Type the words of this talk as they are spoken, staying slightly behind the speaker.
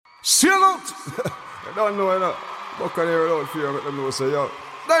Sing out! You don't know, you know. Buccaneer without fear, make them know, say, yo.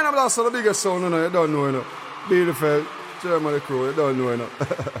 Dynablaster, the biggest sound, you know, you don't know, you know. Bielefeld, Germany crew, you don't know, you know.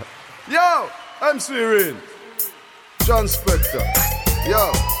 Yo, MC Rain, John Spector,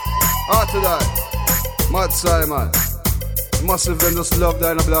 yo, Arthur Die, Mad Simon, Massive them just love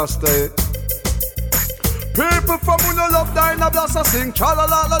Dynablaster, eh? People from who no love Dynablaster sing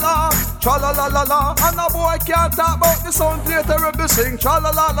cha-la-la-la-la, cha-la-la-la-la. And a boy can't talk about the sound play terrible sing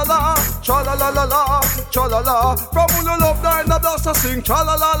cha-la-la-la-la, cha-la-la-la-la, cha-la-la. From who no love Dynablaster sing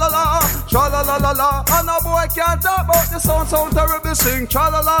cha-la-la-la-la, cha-la-la-la-la. And a boy can't talk about the sound terrible sing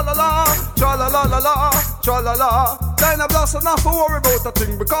cha-la-la-la-la, cha-la-la-la-la, cha-la-la. Dynablaster not for worry about a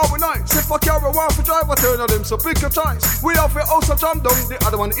thing because we nice. If I carry one for drive, I turn on them, so pick your choice. We have a house a jam down, the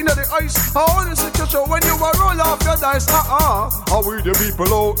other one in the ice. I only see your show when you roll off your dice, How we the people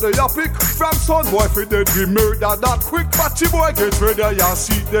out there pick from son boy for dead we murder that quick. Patchy boy get ready, you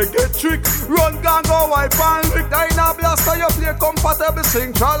see they get trick. Run gang go wipe and lick. Dynablaster you play compatible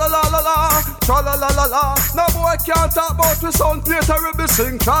sing tra-la-la-la-la, tra-la-la-la-la. No boy can't talk about we sound play terrible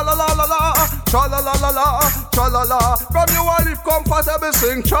sing tra-la-la-la-la, tra-la-la-la-la, tra-la-la. From you all if compatible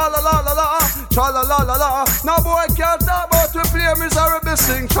sing tra-la-la-la-la, tra-la-la-la-la. No boy can't talk about we play miserable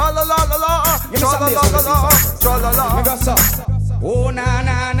sing tra-la-la-la-la, tra-la-la-la-la. Tra-la-la. Oh na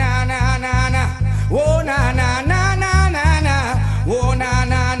na na na na na. Oh na na na na na na. Oh na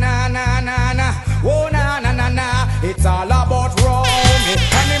na na na na na. Oh na na na na. It's all about Romy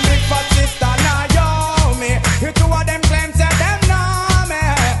and the big fat sister Naomi. You two of them claims that them know me.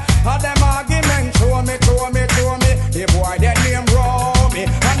 All them arguments show me. The boy that name Romy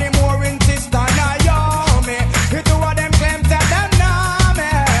and the mooring sister Naomi. You two of them claims that them know me.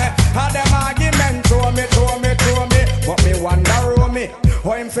 All them arguments show me. But me wonder who me,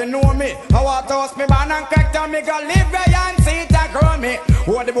 how him fi know me. How I toast me man and crack down me go live where and see it a grow me.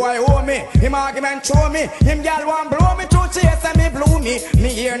 Who the boy owe me, him argument show me. Him gal want blow me through chase and me blew me. Me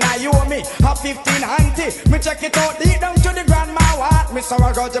here now you owe me, a 15 auntie. Me check it out deep down to the grandma what. Me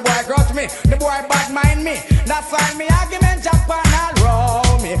sorry got the boy grudge me, the boy bad mind me. That's why me argument Japan all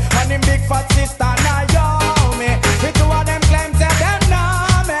roll me. And him big fat sister now yo me. The two of them claims that them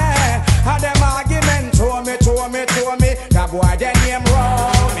know me. And them argument show me. That boy then name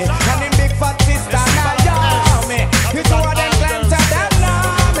Romy and him big fat sister now yo me. You two of them claims that them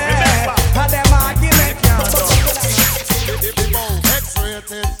know me. And them argument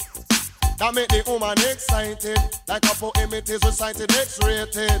X-rated. That make the woman excited. Like a poem it is recited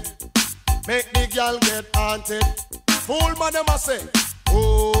X-rated. Make the girl get haunted. Fool man them a say,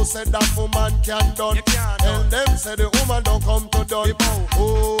 oh, said that woman can done. Tell them say the woman don't come to done.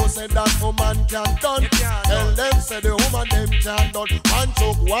 Oh, said that woman can done. Tell them say the woman them can done. One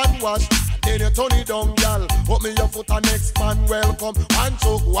choke, one wash, and then you turn it down, gal. Put me your foot and next man welcome. One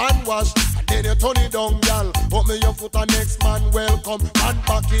choke, one wash, and then you turn it down, gal. Put me your foot and next man welcome. Man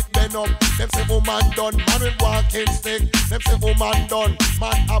back it bend up. Them say woman done. Man with walking stick. Them say woman done.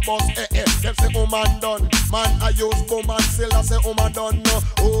 Man a boss Them say woman done. Man a use woman still I say woman done. No.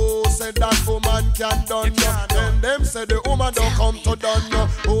 Oh, said that woman can done. No. Then them say the woman don't come to done. No.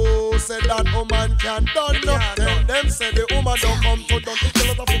 Oh, said that woman can done. No. Then them say the woman don't come to done. It's a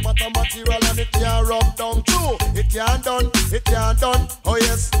lot of matter material and it can't rub down too. It can't done. Oh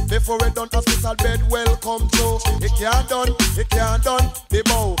yes, before it done hospital bed welcome to. It can't done. The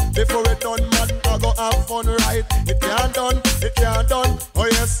bow before it done man I go have fun right. It can't done. Oh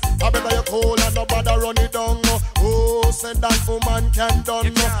yes, I better you cool and nobody run it down. No. Oh, said that woman can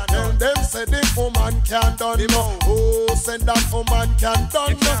done. No. Tell them say the woman can done. No. Oh, said that woman can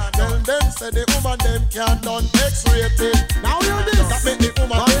done. No. Tell them say the woman them can done. X-rated. Now hear this. That make the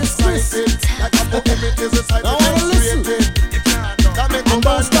woman excited. Like a poem it is recited. X-rated. That make the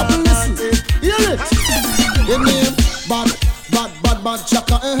woman stop and listen. Hear it. The name bad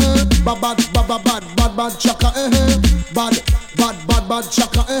chaka bad chaka bad chaka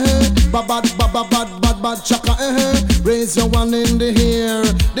bad chaka raise your one in the air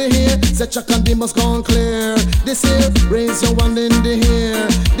say chaka the must gone clear this here raise your one in the air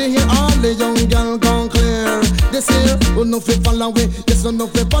all the young girl gone clear this here oh no fi fall away yes oh no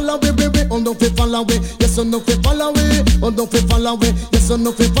fi fall away baby oh no fi fall away yes oh no fi fall away oh no fi fall away yes oh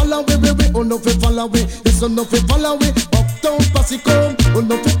no fi fall away baby oh no fi fall away yes oh no fi fall away up uptown posse come. Oh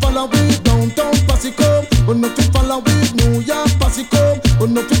no fi follow we downtown posse come. Oh no fi follow we New York posse come. Oh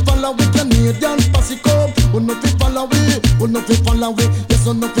no fi follow we Canadian posse come. Oh no fi follow we. Oh no fi follow we. Yes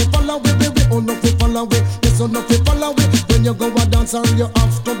oh no fi follow we baby. Oh no fi follow we. Yes oh no fi follow we. When you go a dance and you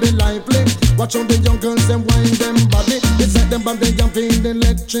have to be lively. Watch out the young girls and wind them body. It's like them body jump in the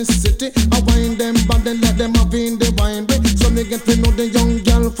electricity. I wind them body let them up in the wine way. So me get to know the young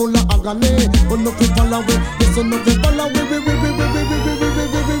girl full of agony. Oh no fi follow we. Yes oh no fi follow we.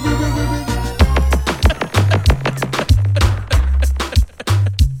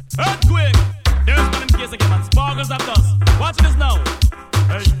 Earthquake! There's one in case again, man. Sparkles of dust. Watch this now.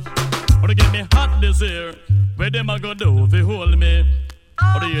 Hey, or they get me hot this year. Where them a go do if they hold me?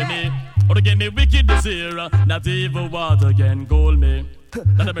 Or they hear me? Or they get me wicked this year. Not even water can cool me.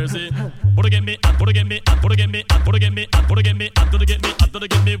 Not a mercy. Or they get me, or they get me, or they get me, or they get me, or they get me, or they get me, or they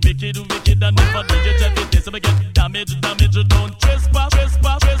get me wicked, wicked, and never did you check it. This I get damage, don't trespass, trespass.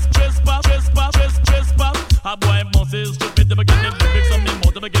 A boy must is stupid, they get them lyrics on me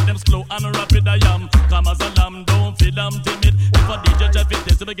mouth, they get them slow and rapid. I am calm as a lamb, don't feel I'm timid. If a DJ check it,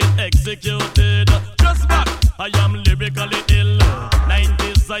 this I get executed. Just back, I am lyrically ill.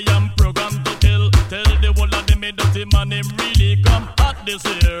 90s, I am programmed to kill. Tell the whole of them, dirty man, him really come hot this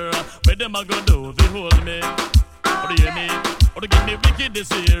year. Where them a go do, they hold me. Or they hear me, or they give me wicked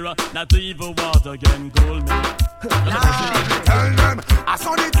this year. Not even water can cool me. Tell them, I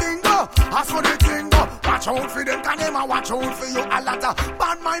saw the thing go, I saw the thing go. Watch out for them, can them a watch out for you. A lot of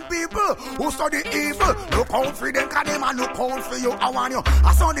bad mind people who study evil. Look out for them, can them a look out for you. I want you.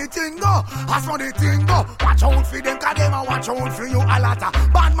 I saw the thing go, I saw the thing go. Watch out for them, can them a watch out for you. A lot of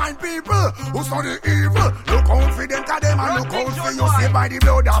bad mind people who study evil. Look out for them, can them a look out for you. Say by the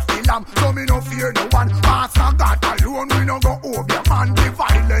blood of the lamb, so me no fear no one. Master God alone, we no go over your man. The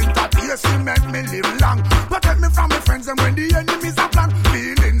violent at yes, he make me live long. Protect me from my friends and when the enemies are plan.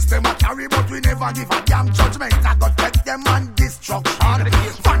 Feelings them a carry, but we never give a damn. Judgment I got take them and destruction.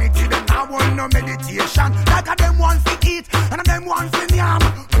 Vanity them now want no meditation. Like a them want to eat and a them want to yam.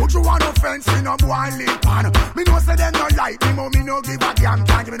 Put you on offense, me no boy live on. Me no say them no like me, but me no give a damn.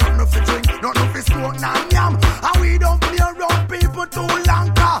 Can't give me nothing for drink, nothing for smoke, nah yam. And we don't play around people too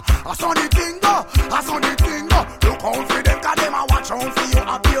long. I saw the thing go, I saw the thing go. Look out for them, cause them a watch out for you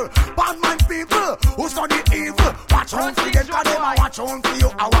up here. Bad man people who study evil. Watch out for them, cause them a watch out for you.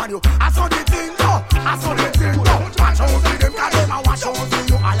 I want you. I saw the thing go, I saw the thing go. Watch out for them, cause them a watch out for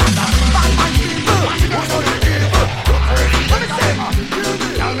you. I like that. Bad man people who study evil. Look out for them, cause them a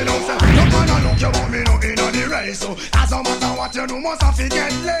tell me don't say, no man a look you want me no in on the race. So as no matter what you do, must have to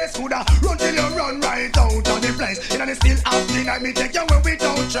get less. Coulda run till you run right out of the place. In the still out the night, me take you where we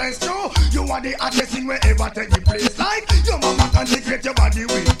don't chase through. You are the hottest thing wherever take the place. Like your mama consecrate your body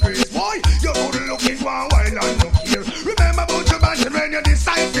with praise. Boy, you're good looking for a while and look here. Remember about your band when you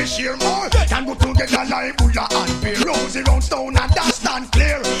decide to share more. Can go together like Buddha and Bear. Rosy round stone and that stand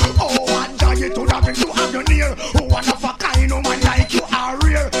clear. Oh, and giant to have to have you near. Oh, one of a kind, no man like you are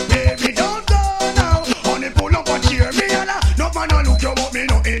rare. Baby, don't go now. Only pull up and cheer me. No man a look you but me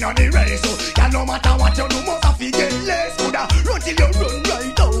no in on the race. So, yeah, no matter what you do, must have to get less. Coulda run till you run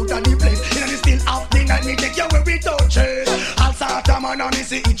right out of the place. You know, the still happening and me take you where we don't chase. I'll start a man and me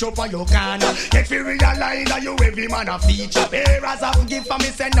see each up for your can. Get me realize that you every man a feature. Bearers of gift for me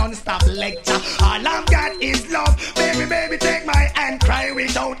say non-stop lecture. All I've got is love. Baby, baby, take my hand. Cry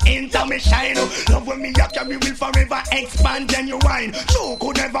without intermission. Love when me up, we will forever expand genuine. True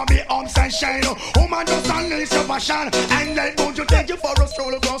could never be ups and shine. Woman just unleash your passion. And let won't you take you for a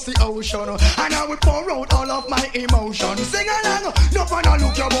stroll across the ocean. And I will pour out all of my emotions. Sing along. No fun to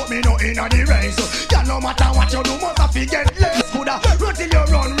look you but me no in the race. Yeah, no matter what you do, must have to get less. Coulda run till you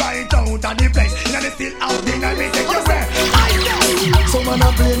run right out of the place. You know they still out in and me take you where I know. Some man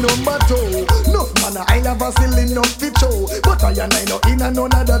a play number two. No man a I have a ceiling up the show. But I and I know in and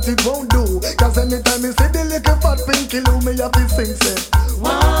none of that it won't do. Cause anytime me see the little fat pinky loo, me have to sing say,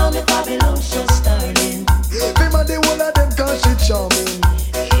 wow, the Babylon's just starting. Them a the whole of them cause she charming.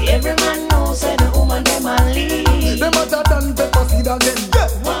 Every man knows that the woman them a lead. Them a than pepper seed again.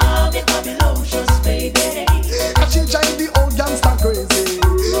 Wow, the Babylon's just baby. And she drive the old gangster crazy.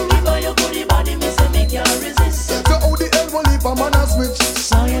 Give her your goodie body, me say make you resist. So how the hell will leave a man a switch?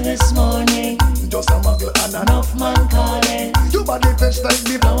 Saw you this morning, just a muggle and enough man calling. Your body fresh like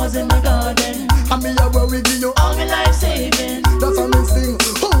the flowers in my garden. And me a where we give you all my life saving. That's a me sing.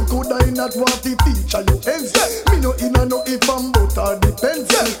 How could I not want to feature you ends? Me no in a no if I'm but all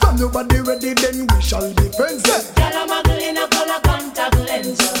depends. From your body ready then we shall be friends. Girl a muggle in a color contact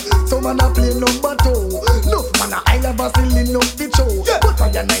lens. So man a play number two. No man a I love a ceiling up the show. But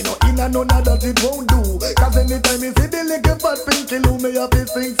I and I no in a and none of that it won't do. Cause anytime you see the little fat pinky loo, me have to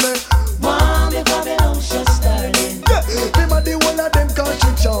sing say, Mommy, Babylon's darling. yeah, them are the one of them cause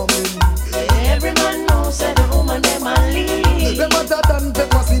she charming. Every man knows that the woman them a lead. Them are that and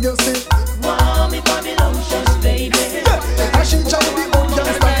pepper see you see. Mommy, Babylon's baby. Yeah, and she try the old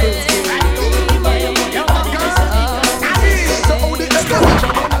youngster first. So all the extra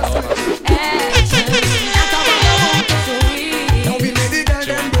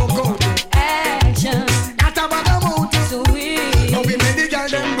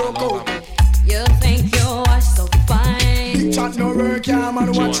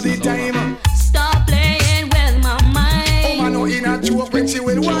man, watch the time. Stop playing with my mind. Oh man, no in a joke when she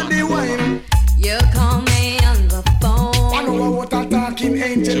will want the wine. You call me on the phone. I know what a talking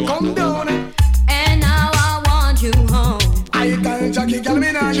angel come down. And now I want you home. I tell Jackie, girl,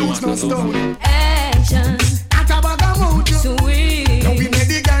 me nah use no stone. Action, At a bag of mouth, sweet. now we made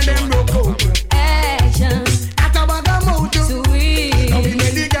the girl them broke out. Action, At a bag of mouth, sweet. now we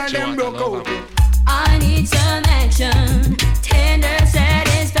made the girl them broke out. I need some action. Tender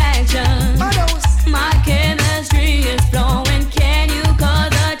satisfaction. My chemistry is flowing. Can you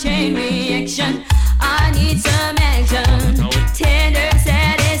cause a chain reaction? I need some action. Tender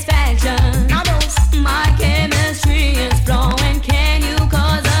satisfaction. My chemistry is flowing. Can you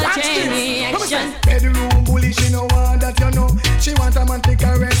cause a chain reaction? Bedroom bully, she know what that you know. She want a man to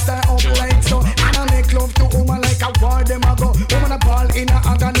caress her up like so. And I make love to woman like a war them a go. Woman a ball in a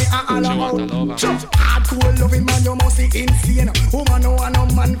agony and all out. Hardcore loving man, you must be insane. Woman no want no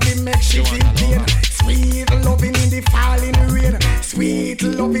man to make she feel pain. Sweet loving in the falling rain. Sweet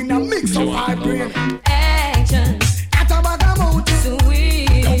loving a mix of hard brain. Action, At a bag of mouth,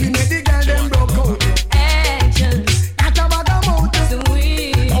 sweet. now we make the girl them broke out. Action, At a bag of mouth,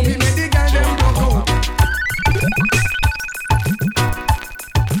 sweet. now we make the girl them broke out.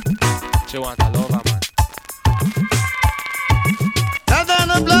 She want a lover, man.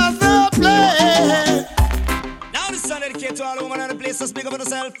 Dynablaster play. Now this song dedicated to all the women and the place to speak up for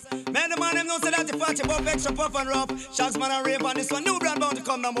yourself. Man, the man them know say that you party above extra puff and rough. Shanks man and rave on this one. New brand bound to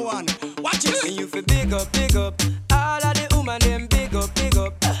come number one. Watch it. And you feel big up, big up. All of the woman them big up, big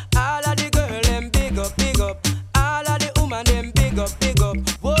up. All of the girl them big up, big up. All of the woman them big up, big up.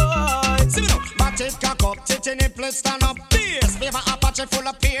 Whoa. See me now. Batch it, cock up, titty nipple stand up. Bass, favor Apache full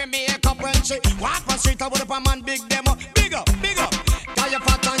of peer makeup when she walk on street. I would up a man big them up. Big up, big up. Got your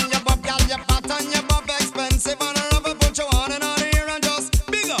fat on your buff, got your fat on your buff. Expensive and a rubber, put you on and on here and just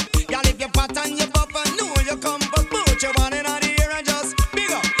big up. Got if your fat on your buff and know you come, but put you on and on here and just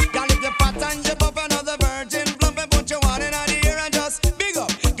big up. Got if your fat on your buff another virgin plump and put you on and on here and just big up.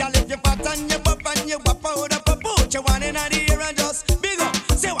 Got if your fat on your buff and you wap out up and put you on and on here and just big up.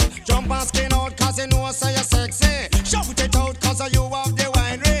 Say what? Jump and skin out cause you know say you're sexy. Shout it out cause you have the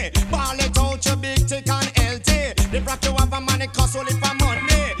winery. Ball it out you big thick and healthy. The rock you have a money cost only for money.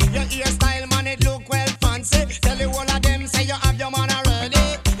 Your hairstyle man it look well fancy. Tell you all of them say you have your man already.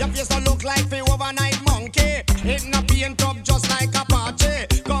 Your face don't look like the overnight monkey. It not paint up just like a party.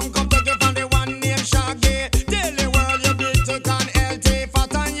 Come take it from the one named Shaggy. Tell the world you big thick and healthy.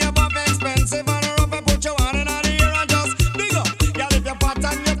 Fat and your buff expensive and rough and put you on and on here and just big up. Girl if you're fat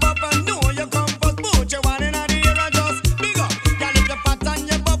and your buff and know you come first put you on and on here and just big up. Girl if you're fat and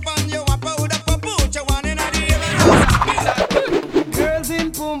your buff and you wap out up and put you on and on here and just big up. Girls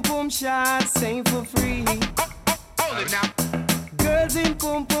in boom boom shots ain't for free. Hold it now. Girls in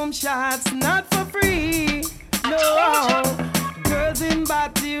boom boom shots not for free. No. Girls in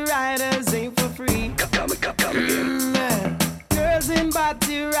body riders ain't for free. Come again. Girls in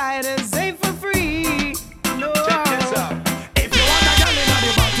body riders ain't for free. No. Check this out. If you want a girl in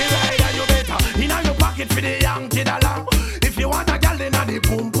the body rider, you better in your pocket for the young kid along. If you want a girl in the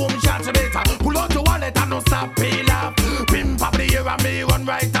boom boom shots, you better pull out your wallet and no stop pay laugh. Pimp up the air and me run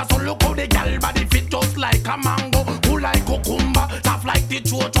right. So look how the girl body fit just like a mango, pull like cucumber, tough like the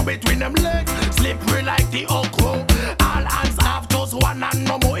chocho between them legs, slippery like the okra. All hands have just one and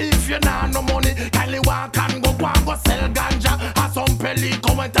no more. If you nah no money, kindly walk and go sell ganja. Have some pelly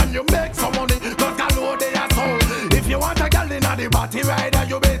come and you make some money. Cause galore they are sold. If you want a girl in the body rider,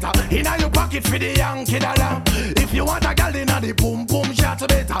 you better in your pocket for the young kid along. If you want a girl in the boom boom shots, you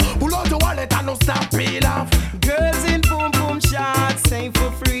better pull out your wallet and no stop peel off. Girls in boom boom shots ain't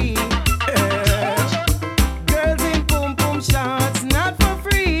for free. Girls in boom boom shots not for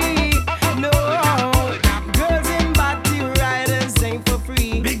free. No. Girls in body riders ain't for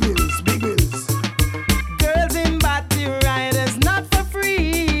free. Big bills, big bills. Girls in body riders not for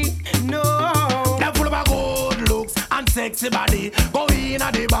free. No. They're full of a good looks and sexy body. Go in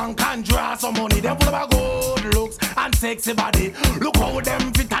at the bank and draw some money. They're full of a good looks and sexy body. Look how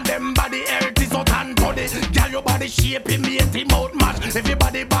them fit and them body. body shape, him mate him out match.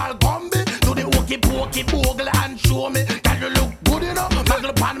 Everybody ball gumby, do the hokey pokey bogle and show me. Can you look good enough?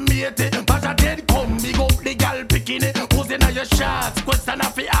 Muggle pan mate, but I did come big up the gal picking it. Who's in your shots? Question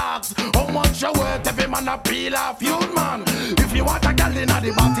of the ask. How much you worth? Every man a peel off you, man. If you want a gal in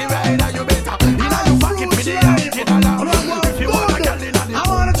the body rider, you better. You know you fuck it with the eye, get along. If you want a gal in the I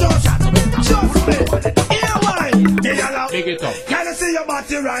wanna just hear why. Big it up. Can I see your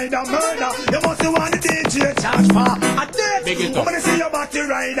body ride a murder? You must want the DJ charge for a death. Big it up. When I see your body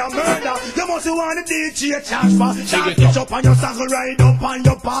ride a murder, you must want the DJ charge for. Charge it up on your saddle, ride up on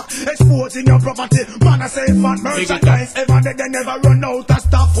your back, exposing your property. Man, I say fat merchandise. Ever they never run out of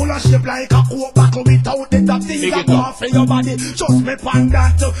stuff full of shit like a coke bottle without the top things that go off in your body. Just me pan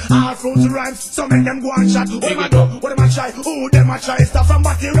that to all fruits rhymes. So make them go and shot. What them a do? What them a try? Who them a try? Stuff from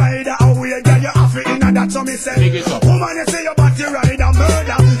body rider. How we get you off it in that? So me say, woman, you say your body rider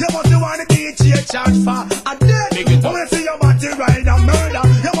murder. You must want the DJ charge for a death. Woman, you say your body rider murder.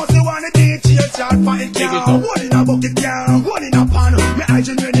 You must want the DJ charge for it. One in a bucket, girl. One in a pan. Me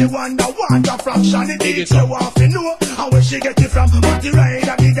hygiene really wonder fraction. The DJ want to know how where she get it from. Body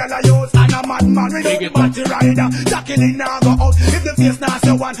rider, the girl I use, and a madman without the body rider. Jacqueline now go out. If the face not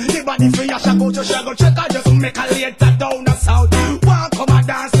so one, the body free, I shall go to Chicago. Check out just make a later down the south. One come and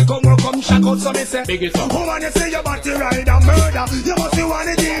dance, come work, come shack out. So me say, woman, you say your body rider murder. You must be one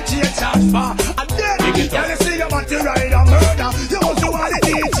of the DJ charge for a dead. Girl, you say your body rider murder. You must be one of the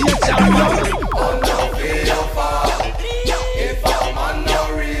DJ charge for. On the way of far, if a man not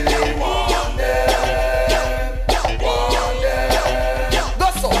really want them,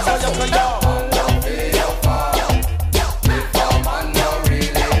 that's all. on the way of far, if a man not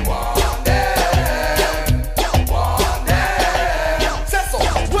really want them. Say so.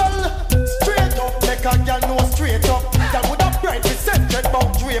 Well, straight up, make a girl know straight up. That would have bright with scented about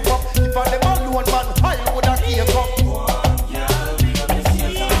drape up. If I them alone man, I would have cake up.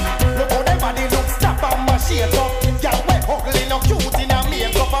 Look how them body look, stop and mash it up. Girl, we ugly, no cute in a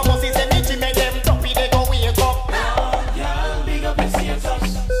makeup. I must say, me make them dumpy, they go wake up.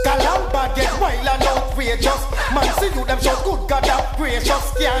 Calamba get wild and outrageous. Man, see you them show good, God have gracious.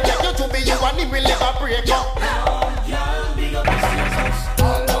 Can't take you to be you and him will never break up.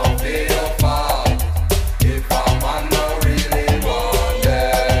 On the way of far, if a man not really want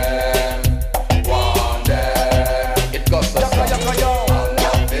them, it goes to on the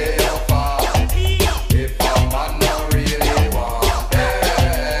way of far, if a man not really want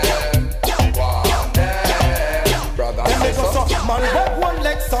them, brother. Man, what one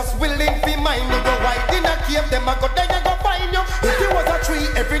Lexus willing fi mine you go right in a cave, them a go there you go find you. If you was a tree,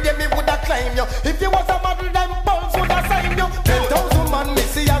 every day me woulda climb you. If you was a model, them balls woulda sign you. 10,000 man me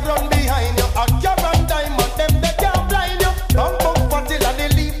see a run behind you. A Karen diamond, them they can't blind you. Bang bang party and they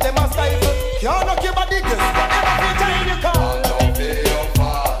leave them a stifle. Can't knock your body good, every time you come. On the way of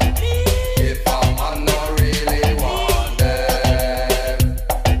far, if a man not really want them,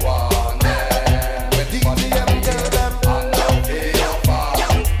 with money them tell them. On the way of far,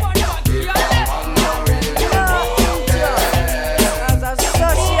 if a man not really want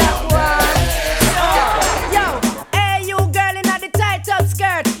Yo, hey you girl in the tight up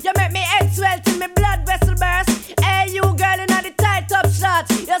skirt, you make me head swell till me blood vessel burst. Hey you girl in the tight up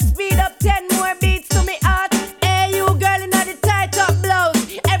shorts, you speed up 10 more beats to me heart. Hey you girl in the tight up blouse,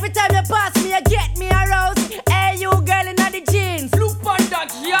 every time you pass me you get me aroused. Hey you girl in the jeans, look on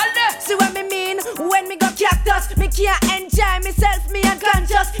that y'all. See what me mean when me go cactus, me can't enjoy myself, me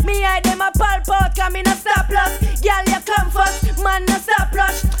unconscious. Me hide them a pulp out, cause me no stop loss. Girl you come first, man no stop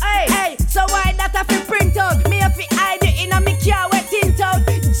rush. Hey, hey, so why that I feel print out? Me have to hide it in a me car wet tint out.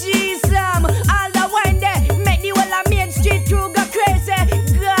 Jeez, all the wine there make the whole of Main Street crew go crazy.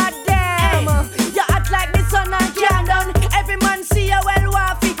 God damn, you act like the sun and calm down. Every man see you well,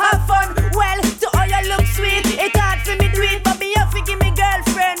 waffy, have fun. Well, to all you look sweet, it hard for me do it, but me have to give me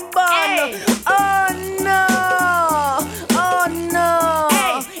girlfriend bun. Oh no, oh no.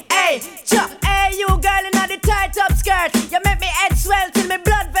 Hey, hey, you girl in the tight up skirt, you make me head swell till me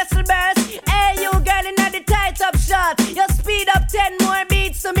blood vessel burst. Hey, you girl in the tight up short, you speed up 10 more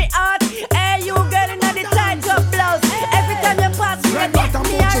beats to me heart. Hey, you girl in the tight up blouse, every time you pass me, you get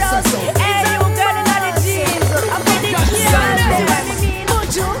me around. Hey, you girl in the jeans, I'm pretty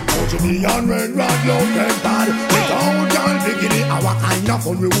cute. Mojo me and red rod love them bad. Without y'all beginning, our kind of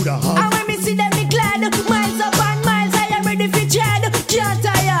fun we woulda had. And when me see them me glad, miles up and miles, I am ready for tread. Can't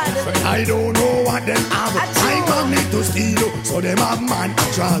tired. But I don't know what them have. I come need to steal, so them have man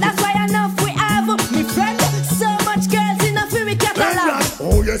control. That's why enough we have, me friend. So much girls enough we catalog.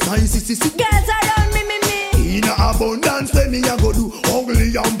 Oh yes, I see. Girls around me. In abundance, let me a go do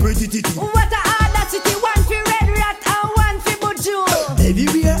ugly and pretty titty. What a audacity, one for red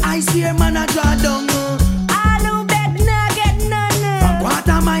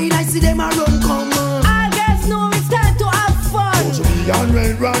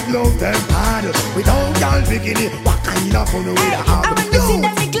rock love them hard. Without y'all bikini, what kind of fun we have? And when you see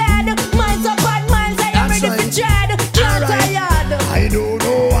them, we glad. Miles upon miles, I am ready to tread. Can't tired. I don't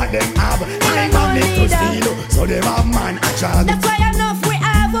know what them have. I'm on it to steal, so them have man a child. That's why enough we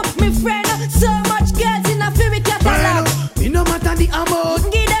have, me friend. So much girls in a fairy catalog. Me no matter the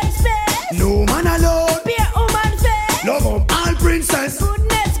amount. Give them space. No man alone. Be a woman face. Love up all princess.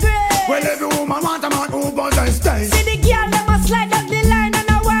 Goodness grace. Well, every woman want a man who goes and stays. See the girl, them a slide up the line and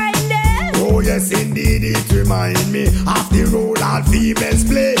a wind them. Oh yes, indeed, it remind me of the role all females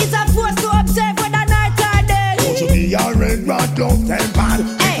play. It's a force to observe whether night or day. Don't you be a red rod love tempered.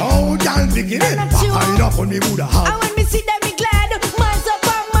 Oh, y'all begin it. I up on me woulda have. And when me see them, me glad. Miles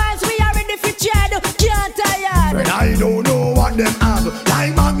upon miles, we are ready for tread. Can't tired. But I don't know what them have.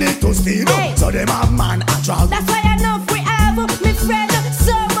 Like magnet to steal, so them have man a drag. That's why enough we have, me friend.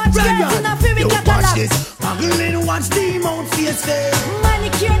 So much girls in a fairy Watch catalog. this, Magdalene, watch the mount face face.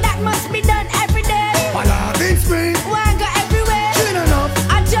 Manicure that must be done every day. Palav in spring, One go everywhere. clean enough.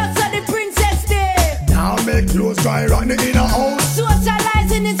 I just saw the princess day. Now make clothes dry run in a house.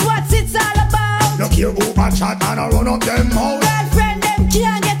 Socializing is what it's all about. No care who a chat and a run up them mouth. Girlfriend, them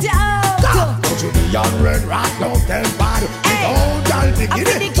can't get you out. Don't you be a red rat love them bad. Oh, y'all begin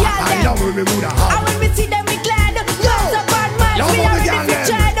it. What kind of world we woulda have? And when we see them, we glad. Miles upon miles, we are ready to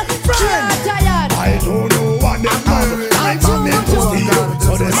tread. Can't tired. I don't know what them have. I'm magnet to steal,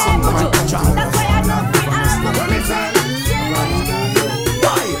 so them have man a drag. That's why I love we have. Let me say,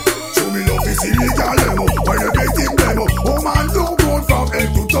 why? Show me love is illegal demo. When you get in demo, oh man, don't go from head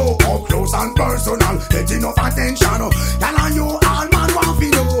to toe, up close and personal. Get enough attention. Tell on you all man want to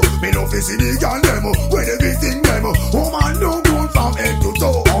know. Me love is illegal demo. When you get in demo, oh man, don't go from head to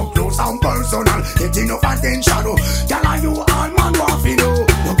toe, up close and personal. Get enough attention. Tell on you all man want to know.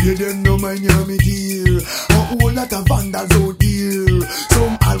 No give them no man hear me dear. A whole lot of vandals out there.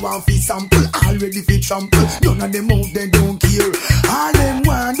 Some all want fi sample, already fi trample. None of them out they don't care. All them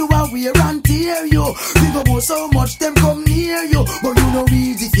want do a wear and tear you. We go go so much them come near you, but you know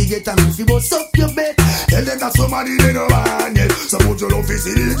easy fi get and if you bust up your bed. Tell them that somebody they no want it. So put your love is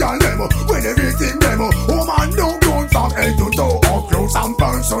illegal demo. When everything demo, oh man don't go from head to toe, up close and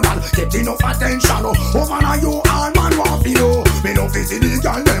personal. Get enough attention. Oh man are you all man want fi know. Me love is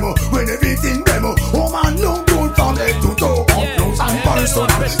illegal demo. When everything demo, oh man don't go from head to toe, up close and personal.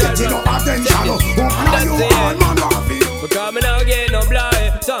 Get enough attention. Oh man are you all man want fi know. Because me now get no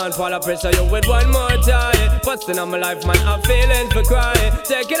blind. Don't fall of pressure you with one more time. Busting on my life, man, I'm feeling for crying.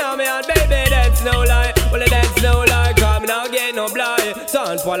 Taking on me out, baby, that's no lie. Well, that's no lie, cause me now get no blind.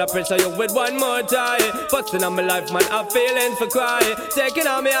 Don't fall of pressure you with one more time. Busting on my life, man, I'm feeling for crying. Taking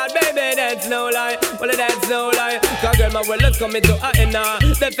on me out, baby, that's no lie. Well, that's no lie. Cause girl, my world is coming to a end now.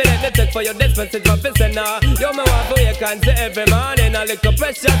 Definitely take for your dispensing for pissing now. You're my wife, you can say every morning. A little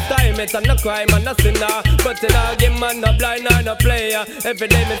precious time, it's no crime and no sinner. But in a game, man, no blind or no player. Every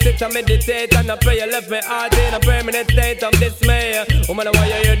day me sit and meditate and I pray. You left me heart in a permanent state of dismay. Woman, why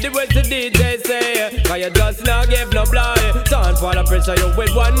you hear the words the DJ say? Cause you just not give no blind. Don't fall of pressure you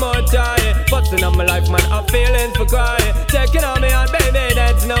with one more time. Busting on my life, man, I'm feeling for crying. Taking on me out, baby,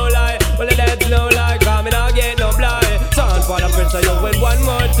 that's no lie. Well, that's no lie, cause me not get no blind. Don't fall of pressure you with one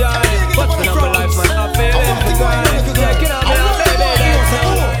more time. Busting on my life, man, I'm feeling for crying. Taking on me out, baby, that's no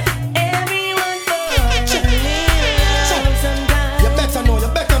lie.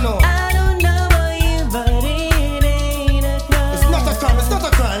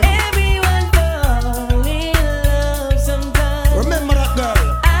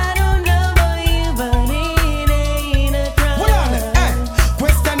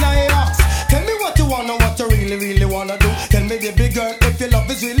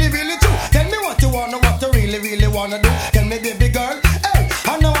 Really, really true. Tell me what you wanna, what you really, really wanna do. Tell me, baby girl, hey,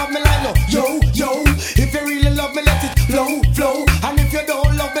 I know what me like, no. Yo, yo, if you really love me, let it flow, flow. And if you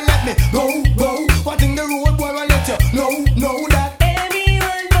don't love me, let me go, go. What in the road, boy, I let you know that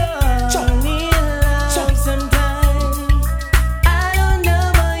everyone fall in love sometimes. I don't know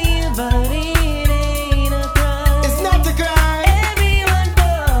about you, but it ain't a crime. It's not a crime. Everyone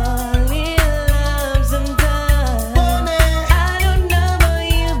fall in love sometimes. I don't know about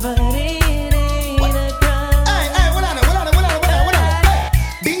you, but it ain't a crime. Hey, what on it? Hey,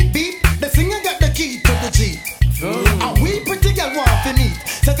 beep, beep, the singer got the key to the Jeep. And we pretty girl want to meet.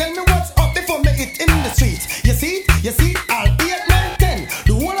 So tell me what's up before me hit in the streets. You see, I'll 8, 9, 10.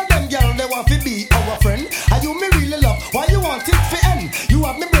 The whole of them girl they want to be our friend. And you me really love, why you want it to end? You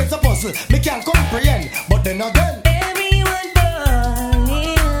have me brains a puzzle, me can't comprehend. But then again, Everyone fall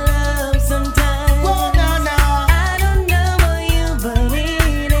in love sometimes. whoa, nah. I don't know about you, but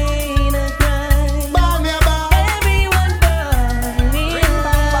it ain't a crime. Ball me a ball. Everyone fall in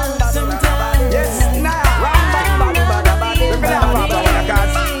love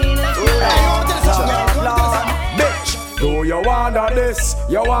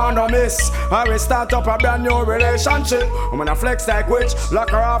you wanna miss? I will start up a brand new relationship. I'm gonna flex like witch, lock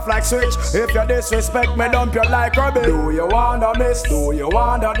her off like switch. If you disrespect me, dump you like a bitch. Do you wanna miss? Do you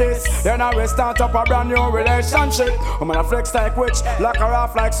wanna this? Then I will start up a brand new relationship. I'm gonna flex like witch, lock her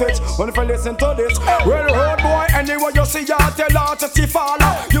off like switch. When if you listen to this, well, road boy, anyway you see her, tell her to see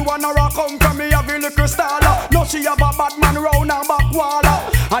follow. You wanna rock home from me, have a little style. No, she have a bad man round her back wall.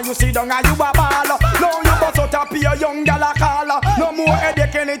 And you see down and you a ball. Now you bust out a pay a young gal a call. No more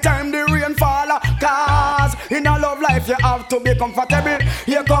headache anytime the rain fall. Cause in a love life you have to be comfortable.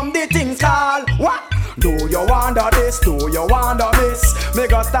 Here come the things call. What? Do you wonder this? Do you wonder this? Me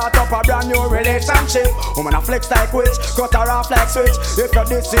go start up a brand new relationship. I'm gonna flex like witch, cut her off like switch. If you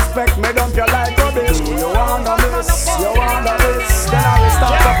disrespect me, dump you like a bitch. Do you wonder this? You wonder this? Then I will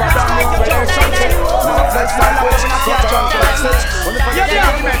start up a brand new relationship. Now flex like witch, cut her off like switch.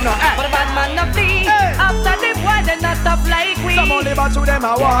 But a bad man no flee. After the boy, they not tough like we. Some only but to them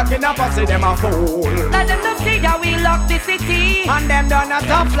a walking up and see them a fool. Let them no see how we lock the city. And them done not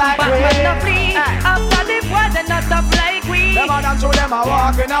tough like we. Bad man no flee. After the boy, they not tough like we. Them a done to them a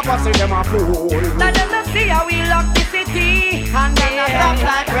walking up and see them a fool. Let them no see how we lock the city. And them not tough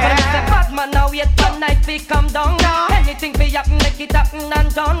like we. But the bad man now wait one night we come down. Anything be happen, make it happen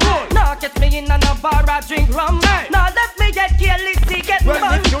and done. Now catch me in a bar or drink rum. Now let me get careless, get well,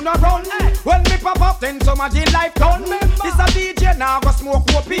 fun. if you not run, when me pop up, then some of the life done. This a DJ now go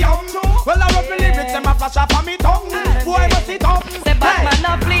smoke opium. Well, I rub the lyrics and my flash up on me tongue. Boy, must it up. The bad man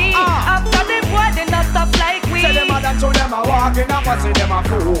no flee. After the boy, they not stop like we. Say them a done to them a walking up and see them a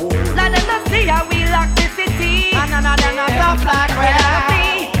fool. Let them not see how we lock the city. And them not tough like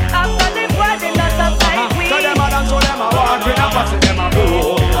we. After the boy, they not stop like we. Say them a done to them a walking up and see them a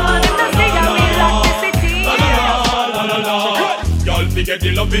fool. Let them not see how we lock the city. Y'all figure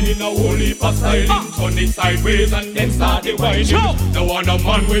the loving in a whole heap of styling. Turn it sideways and then start the whining. No one a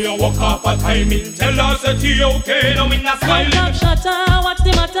man where you walk up a timing. Tell us that you okay, no me not smiling. Stop shutter, what's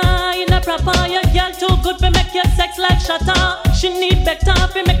the matter? In a proper, your girl too good for make your sex like shutter. She need better,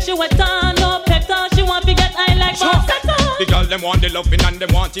 for make she wetter. No petter, she want to get high like a the girl them want the loving and them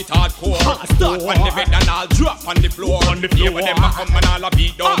want it hardcore. Start on the bed and I'll drop on the floor. On the floor, when them a come and I'll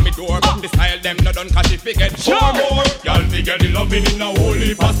beat down me door. But the style them not done 'cause if we get four more. Y'all figure the loving in a whole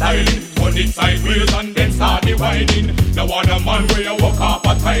heap of styling. Turn it sideways and then start the whining. No one a man where you walk up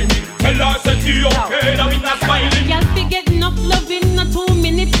a timing. Tell us that you okay, now we not smiling. Y'all fi get enough loving in a 2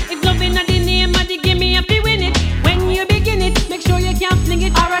 minutes. If loving a the name of the game, me happy win it. When you begin it, make sure you can't fling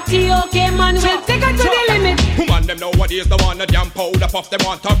it. Or a T.O.K. man will take it to the limit. Woman them nowadays the one a damn powder puff. Them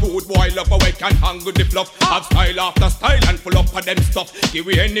want a rude boy love away can hang with the fluff. Have style after style and full up of them stuff. Give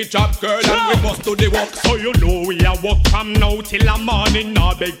we any job girl and we must do the work. So you know we a walk from now till the morning.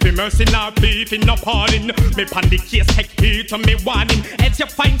 Nah beg for mercy, nah beef in no pardon. Me pan the case take heed to me warning. As you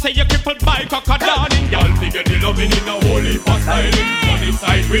find say you crippled by crocodiling. Y'all figure the loving in a whole heap of styling. Turn it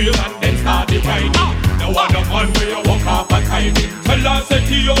sideways and then start the whining. No one a man where you walk off a timing. Tell us that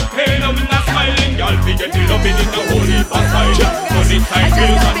you okay, now we not smiling. Y'all figure the loving in a whole heap of styling. Turn it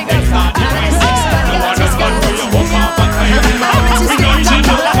sideways and then start the whining. No one a man where you walk off a timing. We don't need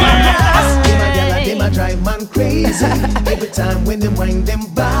no fire. Them a drive man crazy. Every time when them wind them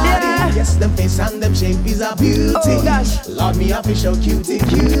body, yes, them face and them shape is a beauty. Lord, me up and show cutie,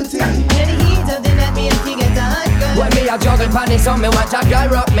 cutie. Let the heat of the night, me have to get a hot girl. When me a juggle pan it, so me watch a girl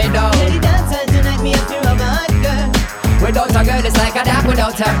rock me down. Let the dancer tonight, me have to rub a hot girl. Without a girl, it's like a dap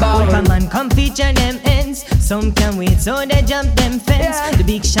without a ball. If a man come feature them ends, some can wait, so they jump them fence. The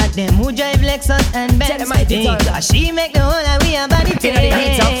big shot them who drive Lexus and Benz. Cause she make the whole of we a body in the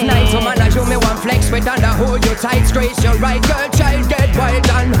heat of night, so man, I show me one flex with under hold you tight, straight your right, girl, child, get wild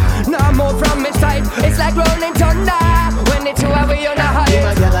and now move from my side. It's like rolling thunder when the two of we on a high.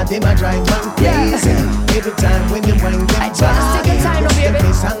 Them a drive man crazy. Every time when them wind them body, them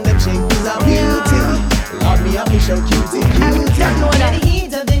face and them shape is a beauty. Lord, me have to show cutie, cutie. Let the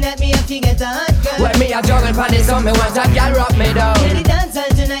heat of the night, me have to get a hot girl. When me a juggle pan it, so me want a girl rock me down. Let the dancer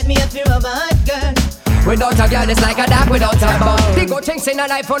tonight, me have to rub a hot girl. Without a girl, it's like a dap without a ball. The good things in a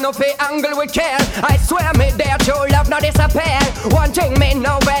life for no pay angle with care. I swear me there, true love not disappear. One thing me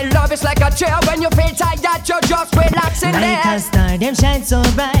know well, love is like a chair. When you feel tired, you just relax in there. Like a star, them shine so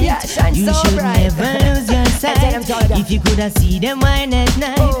bright. Yeah, shine you so should bright. never lose your sight. If you coulda see them wine at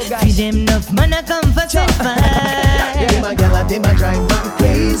night, feel them enough man a come for some fight. Them a gyal, them a drive man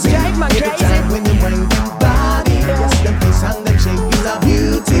crazy. Drive man Every crazy. time when them wind them body, yes, them face and them shape is a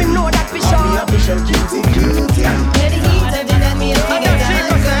beauty. Me know that for Lord, sure. me have to show cutie, cutie. Let the heat of the night, me have to get a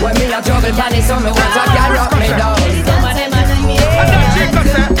hot girl. When me a juggle pan it, so me want a girl rock me down. Let the dancer tonight, me have to get a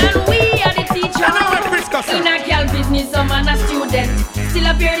hot girl. And we are the teacher. In a girl business, some man a student. Still a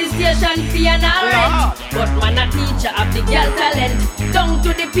appear the station fee and all rent. But man a teacher of the girl talent. Down to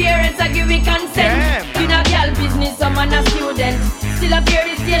the parents I give me consent. In a girl business, some man a student. Still appear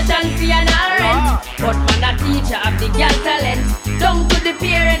the station fee and all rent. But man a teacher of the girl talent. Down to the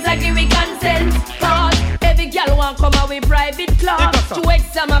parents I give me consent. Cause every girl want come out with private class. To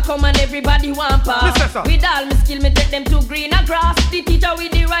exam I come and everybody want pass. With all my skill me take them to greener grass. The teacher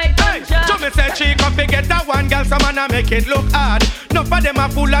with the right contract. So me say she come fi get that one girl, some man a make it look hard. No for them a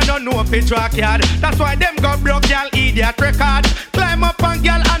fool and no know fi track yard. That's why them go broke girl idiot record. Climb up on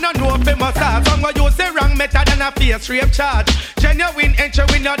girl and no know fi massage. Some go use the wrong method and a face rape charge. Genuine entry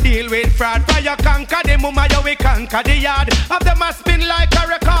we no deal with fraud. For you conquer the mama you we conquer the yard. Have them a spin like a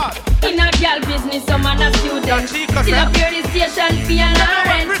record. In a girl business some man a student. Still appear the station fee and a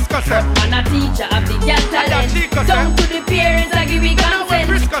rent. But man a teacher of the girl talent. Down to the parents I give me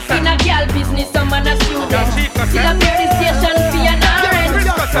consent. In a girl business some man a student. Still appear the station fee and a rent.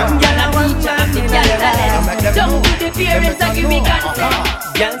 Girl a teacher of the girl talent. Down to the parents I give me consent.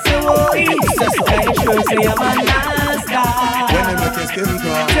 Girl say oi, can you sure say I'm a nasty? When they make your skin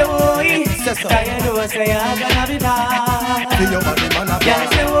crawl. Say oi, can you know say I'm gonna be bad? Feel your body man up. Girl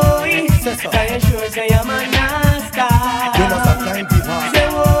say oi, can you sure say I'm a nasty? You must have time to pass. Say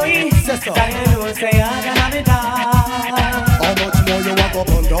oi, can you know say I'm gonna be bad? How much more you walk up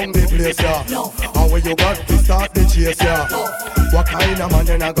and down the place, yeah? How will you got to start the chase, yeah? What kind of man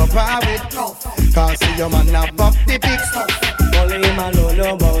then I go par with? Can't see your man up the pics. Only him alone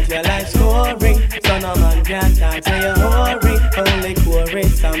know about your life story. So no man can talk to your hurry. Only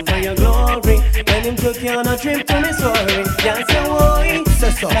chorus some for your glory. When him took you on a trip to Missouri. Can't say oi,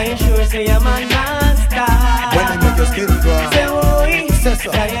 can you sure say I'm a nasty? When they make your skin crawl. Say oi,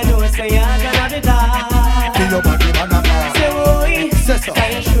 can you know say I'm gonna be bad? Feel your body man up. Say oi, can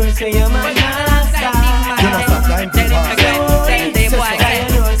you sure say I'm a nasty? You must have time to pass. Say oi, can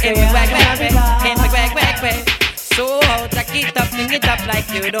you know say I'm gonna be bad? So take it up, fling it up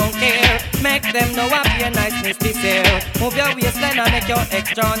like you don't care. Make them know up your niceness this year. Move your waistline and make your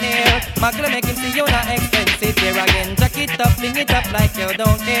extra near. Magla make him see you not expensive here again. Jack it up, fling it up like you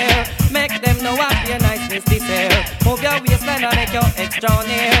don't care. Make them know up your niceness this year. Move your waistline and make your extra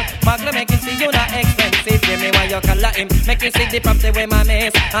near. Magla make him see you not expensive. Hear me while you call him. Make him see the property where my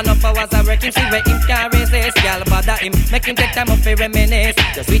miss. And up hours I work him, see where him can resist. Y'all bother him, make him take time up for reminisce.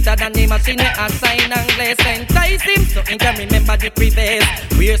 You're sweeter than the machine where I sign and glaze. Entice him so he can remember the previous.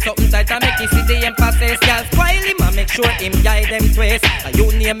 Wear something tight and make him see the emphasis. Y'all spoil him and make sure him guide them twist. And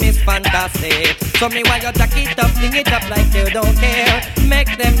your name is fantastic. So me while you jack it up, fling it up like you don't care.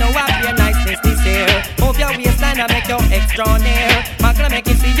 Make them know up your niceness this year. Move your waistline and make your extra near. Magla make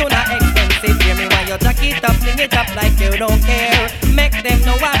him see you not expensive. Hear me while you jack it up, fling it up like you don't care. Make them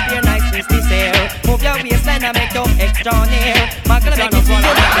know up your niceness this year. Move your waistline and make your extra near. Magla make him see you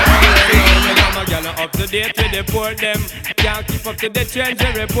not expensive. Up to date with the port them. Can't keep up to the trends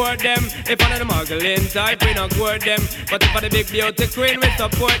we report them. If one of the muggling type we not court them. But if I the big beauty queen we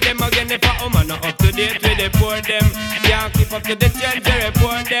support them. Again if a woman not up to date with the port them. Can't keep up to the trends we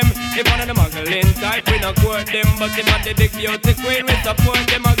report them. If one of the muggling type we not court them. But if I the big beauty queen we support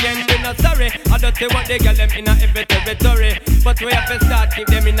them. Again we not sorry. I don't say what they get them in a every territory. But we have to start keep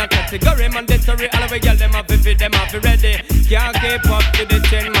them in a category. Mandatory all we get them up if them have ready. Can't keep up to the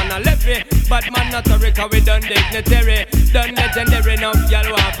trend man a levy. But man not sorry cause we done dignitary. Done legendary enough y'all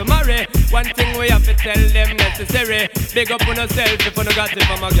want to marry. One thing we have to tell them necessary. Big up on yourself if you no got it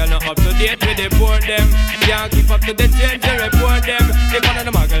from a girl not up to date with the poor them. Can't keep up to the change they report them. If one of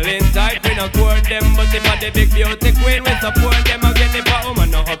the muggling type we not court them. But if I the big beauty queen we support them. Again if a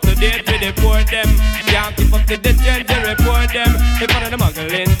woman not up to date with the poor them. Can't keep up to the change they report them. If one of the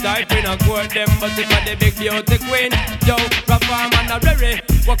muggling type we not court them. But if I the big beauty queen, yo, Rafa man a rare.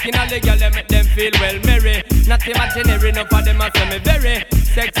 Walking all the girl them make them feel well merry. Not imaginary enough of them a say me very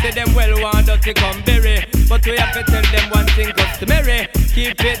sexy them well want to come berry. But we have to tell them one thing customary.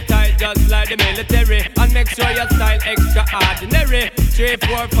 Keep it tight just like the military. And make sure your style extraordinary. 3,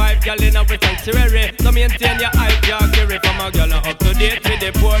 4, 5 girl in a sanctuary. So maintain your high jaggery. From a girl up to date with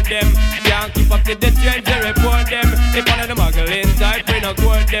the poor them. Can't keep up to the trends they report them. If one of the muggling type we not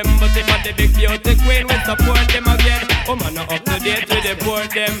court them. But if I the big beauty queen we support them again. Oh man not up to date with the poor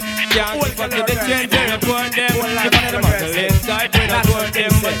them. Can't keep up to the trends they report them. If one of the muggling type we not court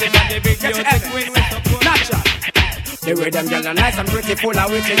them. But if I the big beauty queen we support them. The way them girls are nice and pretty, full of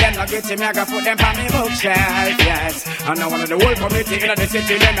witty, them not gritty, me I go put them on me bookshelf, yes. And now one of the whole community in the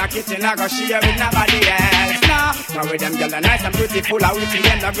city, them not kitchen, I go share with nobody else. Now, the way them girls are nice and pretty, full of witty,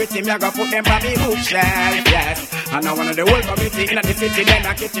 them not gritty, me I go put them on me bookshelf, yes. And now one of the whole community in the city, them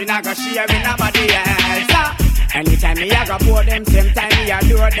not kitchen, I go share with nobody else. Anytime me I go pour them, same time me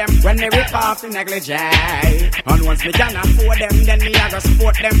adore them. When me rip off the negligee, and once me can afford them, then me I go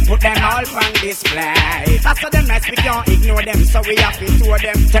support them, put them all on display. After them nights we can't ignore them, so we have to tour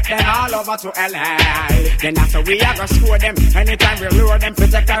them, take them all over to LA. Then after we I go score them, anytime we lure them,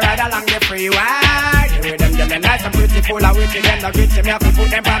 protect a ride along the freeway. With them getting nice and pretty, full of witty, them not gritty, me have to put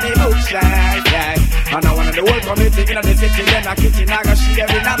them on the bookshelf, yeah. And I want the whole community in the city, them not kitchen, I go share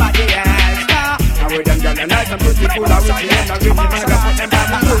with nobody else. And with them getting nice and pretty, full of witty, them not gritty, me go put them on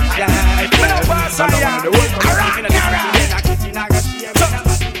the bookshelf, yeah. And I want the whole community in the city, them not kitchen, I go share with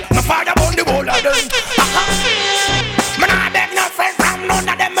nobody else. My father born the whole of them. Me nah beg no friend from none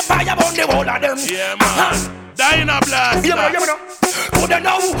of them. My father born the whole of them. Yeah, man. Dynablaster. Yeah, man. Coulda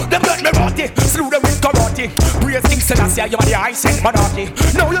know them get me rotty, slew them with karate. Praise King Selassie, you are the ice and monarchy.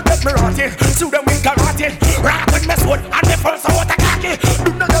 Now you get me rotty, slew them with karate. Rock with me sword and me first water khaki.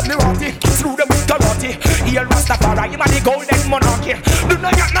 Do not get me rotty, slew them with karate. Here Rastafari, you are the golden monarchy. Do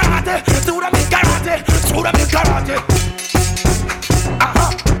not get me rotty, slew them with karate. Slew them with karate.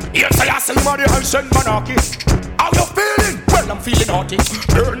 Here Selassie, you are the ice and monarchy. How you feeling? Well, I'm feeling naughty.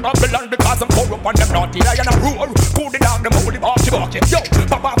 Burn Babylon because I'm corrupt and them naughty. Lion and roar, cool the dog, them holy barky. Yo,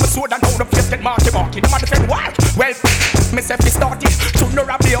 Papa for sword and now them face get marky. Them a defend wild. Well, myself is started. To know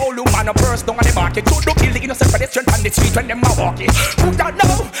of the old woman a burst down on the market. To do kill the innocent pedestrian on the street when them are walking. Who don't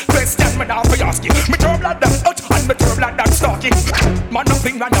know? Question me now for asking. Me turn blood them out and me turn blood them stalking. Man,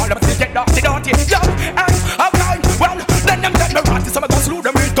 nothing man, all of them still get dirty. Yo, and I'm fine. Well, then them get me rotty, so I go slew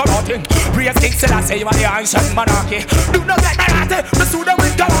them with karate. Praise King Selassie, you are the ancient monarchy. Do not get me rotty, me slew them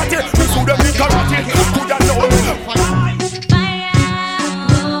with karate. Me slew them with karate. Who don't know?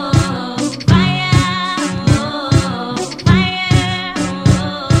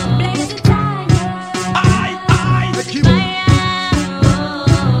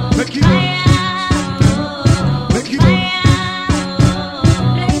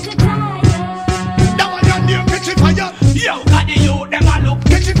 Yo, got the youth, them a look.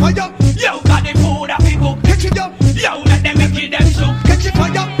 Catch it fire. Yo, got the food that we cook. Catch it up. Yo, let them make it them soup. Catch it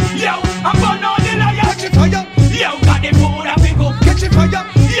fire. Yo, I'm burn all the liars. Catch it fire. Yo, got the food that we cook. Catch it fire.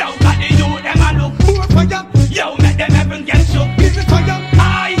 Yo, got the youth, them a look. More fire. Yo, let them even get soup. Give it fire.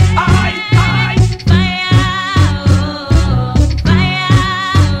 Aye.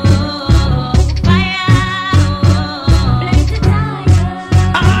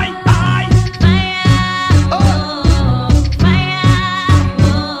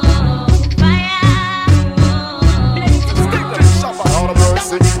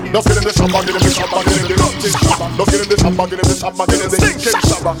 Just get in the shop, get in the shop, get in the dirty shop. Just get in the shop, get in the shop, get in the stinking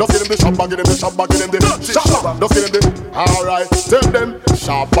shop. Just get in the shop, get in the shop, get in the dirty shop. Just get in the. Alright, tell them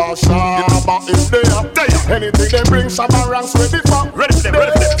shabba is there. Anything they bring, shabba ranks ready for. Ready for them.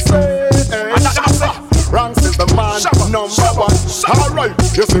 Ranks is the man, number one. Alright,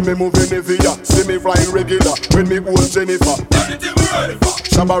 you see me moving heavier, see me flying regular. When me hold Jennifer, anything we ready for.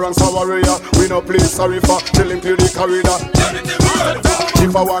 Shabba ranks our warrior, we no play sorry for. Till him clear the corridor. Anything we ready for.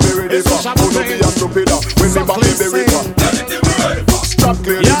 If I want me ready for, who no be a stupider. When me back in the river, anything we ready for. Strap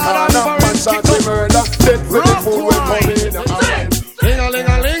clear the corner, man shot the murder. Dead for the fool we come in.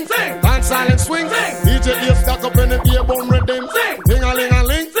 Ling-a-ling-a-ling, dance silent swing. DJ ears stuck up in the beer bone rhythm.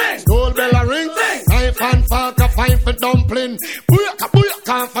 Ling-a-ling-a-ling, gold bell a ring. Knife and fork a fine for dumpling. Booyaka,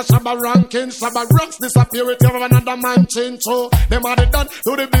 booyaka for Shabba ranking. Shabba ranks disappear with you another man change. So them are the done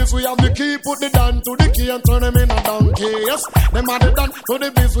to the biz, we have the key. Put the down to the key and turn them in a donkey. Yes, them are the done to the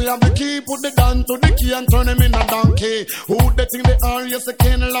biz, we have the key. Put the down to the key and turn them in a donkey. Who they think they are? Yes, they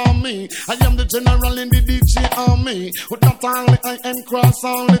can't allow me. I am the general in the DJ army. With not only I and cross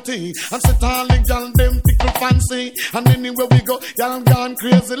all the T. And sit all the gal them tickle fancy. And anywhere we go, y'all gone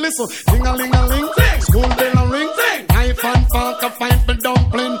crazy. Listen, ding-a-ling-a-ling, school bell a ring, knife and fork a fight for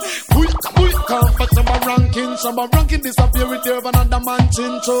dumpling. Booyaka for Shabba ranking disappear with you another man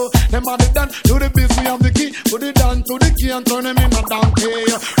chin. So them are the done to the biz, we have the key. Put it down to the key and turn them in a donkey.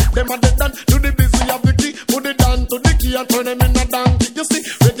 Them are the done to the biz, we have the key. Put it down to the key and turn them in a donkey. You see,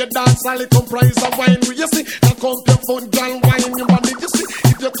 reggae dance all it comprise of wine. You see, now come your phone, girl, wine your body. You see,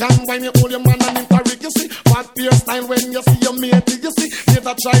 if you can wine, you hold your man and interrogate. You see, what your style when you see your mate. You see, mate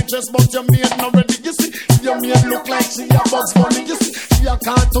a try dress but your mate not ready. You see, your mate look like she a Bugs Bunny. You see, she a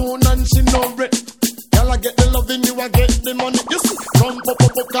cartoon and she no red. Y'all get the loving, you a get the money. You see, come pop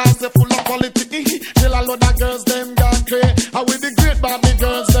cause they full of quality. Till a lot of girls them gone crazy. How with the great Barbie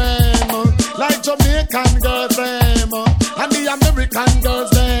girls them, like Jamaican girls them, and the American girls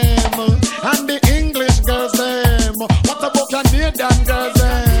them, and the English girls them. What about Canadian girls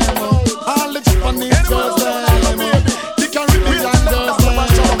them? All the Japanese girls them, the Caribbean girls them.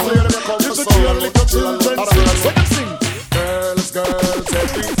 Just a little children.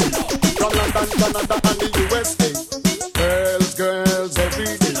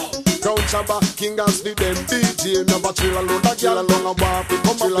 Shabba, King as the them DJ. Never chill alone, that girl along a walk.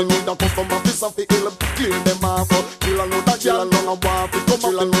 Come up, they need a customer, piece of the hill, clear them off. Chill alone, that girl along a walk. Come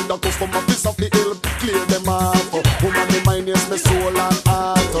up, they need a customer, piece of the hill, clear them off. Woman, the mind is my soul and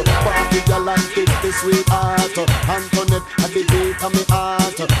heart. Party girl and take the sweetheart. Antoinette, at the beat of me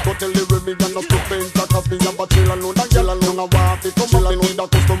heart. Go tell the Remy and not to paint a coffee. But chill alone, that girl along a walk. Come up, they need a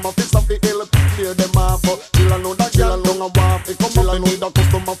customer, piece of the hill, clear them off. Chill alone, that girl along a walk. Come up, they need a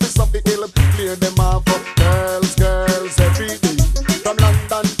customer, piece of the hill, clear them off. Girls, girls, every day. From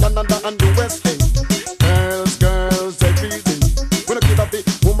London, Canada and the West End. Girls, every day. When I get a bit,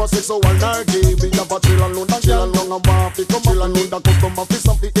 woman say so all night. We have a chill alone, that girl along a walk. Come chill alone, that customer, piece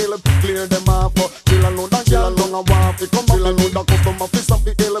of the hill, clear them off. Chill alone, that girl along a walk. Come chill alone, that customer, piece of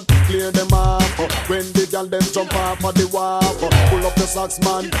the hill, clear them off. When the girl them jump off of the wharf, pull up the socks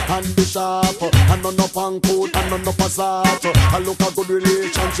man and the sharp, and none up on coat and none up a salt. I look a good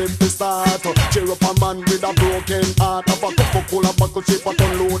relationship to start. Cheer up a man with a broken heart. Have a cup of cola buckle chip and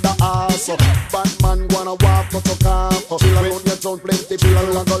unload the ass. Bad man wanna walk but you can't. Chill alone, you don't plenty, chill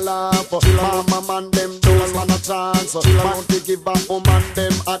alone go laugh. Mama man them don't stand a chance. Man to give a woman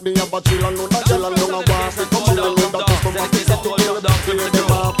them at the upper chill alone. That girl alone a walk. Come along with the customer, piece of the hill, clear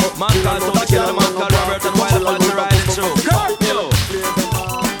them off. Man can't stop kill the man called Robert and while about to ride it through. Yo.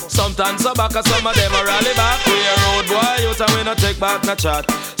 Sometimes some back, some of them a rally back. We a road boy, you and we no take back no chat.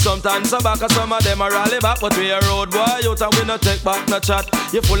 Sometimes some back, some of them a rally back, but we a road boy, you and we no take back no chat.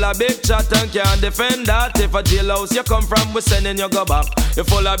 You full of big chat and can't defend that. If a jailhouse you come from, we sending you go back. You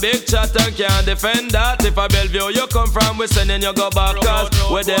full of big chat and can't defend that. If a Bellevue you come from, we sending you go back. Cause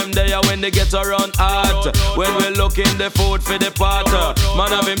with them there when they get around hot. When we looking the food for the pot.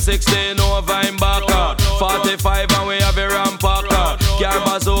 Man have him 16 over him back. 45 and we have a rampacker. Car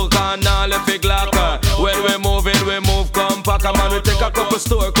bazooka and all if it glock. When we move compact. Man we take a couple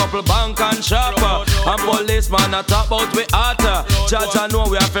store, couple bank and shop. And policeman a top out we hot. Judge I know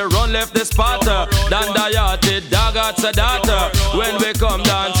we have to run left the spot. Dan the yachted dog at the data. When we come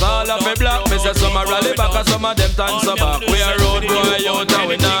dance all of the block. Me say some a rally back and some of them dance back. We a road boy out and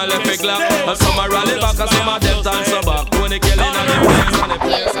we not left it glock. And some a rally back and some of them dance back. When they killing and the place and the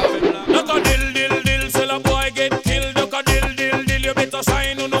place of it black. Look a dill, sell a boy get killed. Look a dill, you better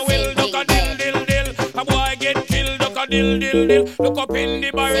sign who no will. Look a dill, a boy get killed. Look a dill, look up in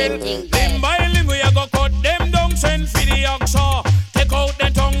the barrel. Limb by limb we a go cut them down. Send for the oxa, take out the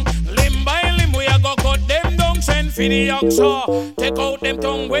tongue. Limb by limb we a go cut them down. Send for the oxa, take out them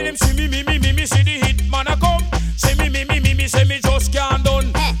tongue. When them see me, see the hit man a come. See me, say me just can't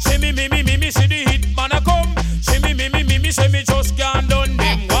done. See me, see the hit man a come. See me, say me just can't done.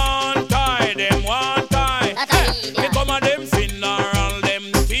 Them one tie. Me come a them funeral,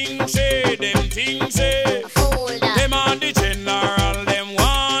 them things say. Them on the general, them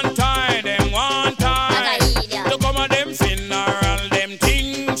one tie. You come a them funeral, them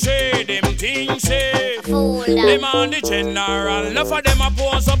things say. Them on the general, enough of them a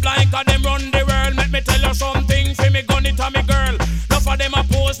pose up like a them run the world. Let me tell you something, fi me gun it a me girl. Enough of them a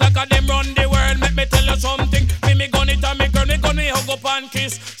pose like a them run the world. Let me tell you something, fi me gun it a me girl. Me gun me hug up and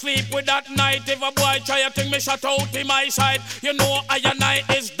kiss, sleep with that night. If a boy try a thing, me shut out in my side. You know I and I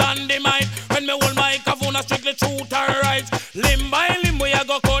is dynamite. When me hold my kavuna strictly truth and right. Limb by limb we a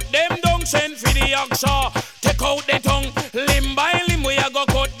go cut them down. Send for the oxa, take out the tongue. Limb by limb we a go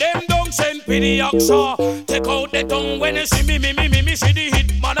cut them down. Send for the oxa, take out the tongue. When you see me, see the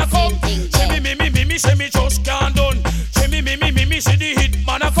hit man a come. See me, say me just can't done. See me, see the hit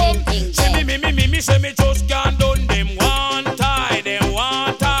man a come. See me, say me just can't done. Them one tie.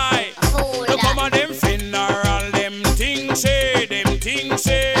 You come on them funeral, them things say.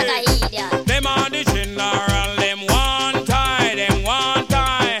 Them on the general, them one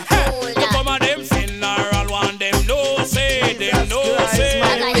tie. You come on them funeral, one them no say.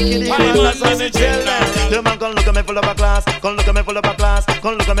 The man gon' look at me full of a class, gon' look at me full of a class,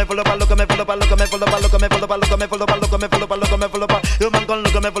 gon' look at me full of a, look at me full of a, look at me full of a, look at me full of a, look at me full of a, look at me full of a, look at me full of a. The man gon'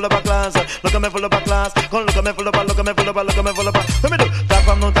 look at me full of a class, look at me full of a class, gon' look at me full of a, look at me full of a, look at me full of a. What me do? Top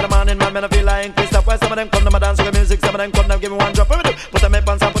from noon to the morning, man, I feel like Chris. Why some of them come to my dance with music, some of them come to give me one drop. What me do? Put on me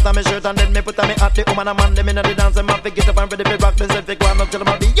pants and put on me shirt and then me put on me hat. The woman and man, them inna the dance, them have to get up and ready to rock. They say fake one, not tell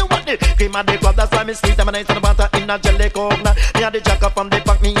them how you want it. Cream of the club, that's why me sweet and me nice and the butter in a jelly coconut. Me and the jacker from the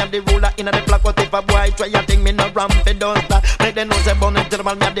back, me and the ruler in a the block. But if a boy try a thing, me no ramp it don't stop. Make them know say bun and tell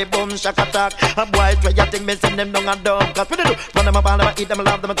them me a the bum shack attack. A boy try a thing, me send them down a dump. Cause what they do? Run them a ball, I eat them, I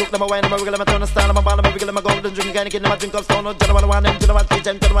love them, I cook them, I wine them, I wiggle them, I turn a style, I'm a ball, I wiggle them, I golden drink, kind of kid them, I drink of stone, no general one, them general teach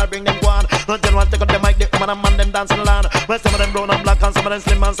them, general bring them one, no general take up the mic, the woman and man, them dancing along. Well, some of them brown and black, and some of them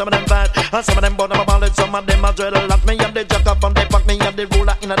slim, and some of them fat, and some of them bottom, and some of them are dreadlock. Me have the jack up and they pack, me have the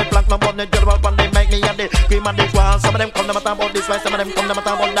ruler in the flank, no button, the general one, they make me have the cream and the wall. Some of them come, them a talk about this way, some of them come, them a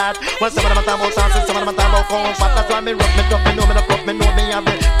talk about that. Well, some of them a talk about dancing, some of them a talk about comfort. That's why me rock, me talk, me know, me no club, me know me have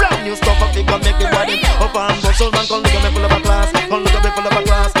the brand new stuff, I think I make it body up and muscles, and come look at me full of a class, come look at me full of a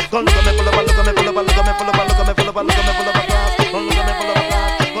class, come look at me full of a, look at me full of a, look at me full of a, look at me full of a, look at me full of a class, come look at me full of a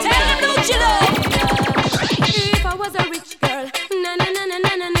class. If I was a rich girl, na na na na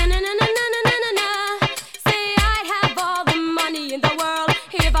na na na na na na na na na. Say I'd have all the money in the world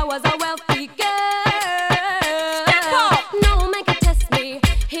if I was a wealthy girl. Step up. No man can test me.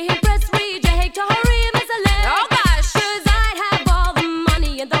 He impress read your hate to hurry him as a leg. Oh gosh. 'Cause I'd have all the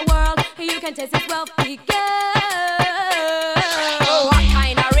money in the world. You can test this wealthy girl. Oh, what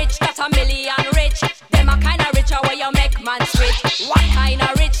kind of rich? Got a million rich. Them a kind of rich where you make man switch. What kind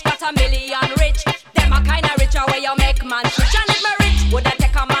of rich? Got a million rich. Them a kind of rich where you make man switch. And if me rich, woulda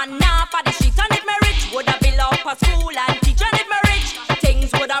take a man now for the streets. And if me rich, woulda build up a school and teach. And if me rich,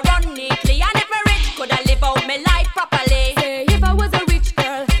 things woulda run neatly. And if me rich, coulda live out me life properly. Say if I was a rich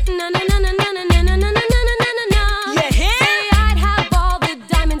girl, na na na na na na na na na na na na na. Yeah, say I'd have all the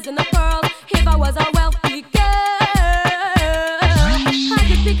diamonds in the world if I was a wealthy girl. I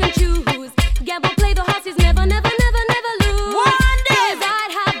could pick and choose, gamble, play the horses, never, never, never, never lose. One day, 'cause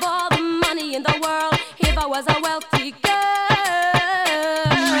I'd have all the money in the world if I was a wealthy girl.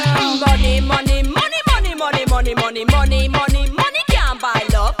 Money, money, money, money, money, money, money, money, money, money can't buy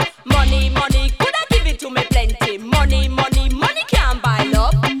love. Money, money, coulda give it to me plenty. Money, money, money can't buy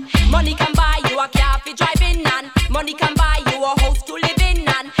love. Money can buy you a car for driving, and money can buy you a house to live in,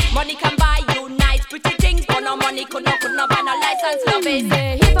 and money can buy you nice pretty things, but no money could not buy no license loving.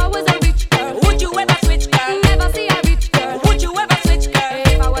 Say if I was a rich girl, would you ever switch girl? Never see a rich girl. Would you ever switch girl?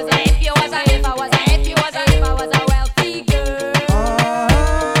 If I was a, if you was a, if I was a, if you was a, if I was a wealthy girl.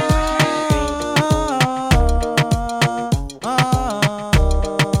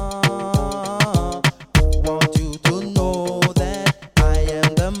 Want you to know that I am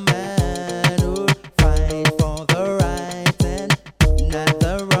the man who fight for the right and not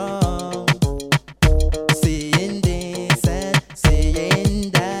the wrong. Seeing this and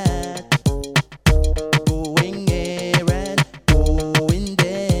seeing that, going here and going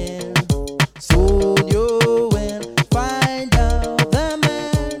there. Soon you will find out the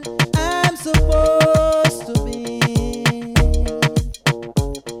man I'm supposed to be.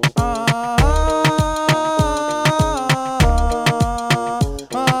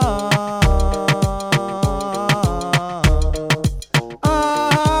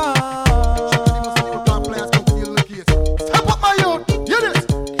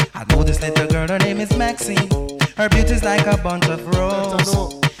 I know this little girl, her name is Maxine. Her beauty's like a bunch of roses.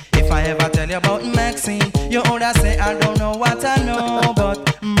 If I ever tell you about Maxine, you older say I don't know what I know,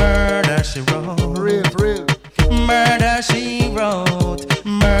 but murder she wrote. Real. Murder she wrote.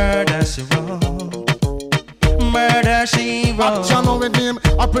 Murder she wrote. Murder she wrote. Action with him,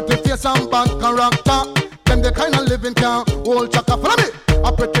 a pretty face and bad character. Them the kind of living can hold chaka. Follow me.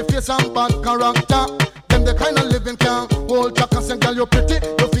 A pretty face and bad character. Them the kind of living can hold chaka. Say girl you pretty,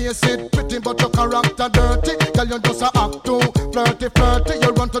 your face it pretty, but your character dirty. Girl you just a act too flirty.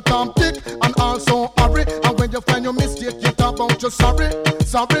 You run to Tom Dick and also hurry. And when you find your mistake, you talk about you sorry.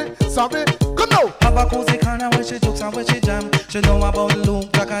 Come now. Have a cozy corner where she jokes and where she jam. She know about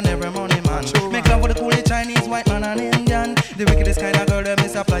Luke, Jack and every money man. Make love with the cool Chinese, white man and Indian. The wickedest kind of girl, them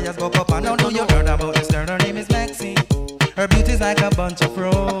is a flyers go up and down. Now you heard about this girl, her name is Maxine. Her beauty's like a bunch of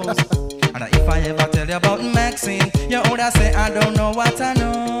roses. And if I ever tell you about Maxine, you older say I don't know what I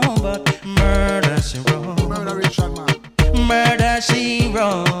know, but murder she wrote. Murder Richard man. Murder she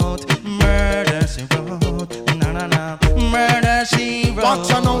wrote. Murder she wrote. Na. Murder she wrote. Watch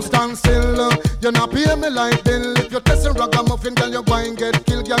you now, stand still. You not pay me like bill. If you're testing ragamuffin, girl, you going get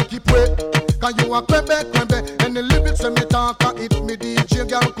killed. Girl, keep wait. Cause you a crembe. And the lyrics when me talk, hit me DJ,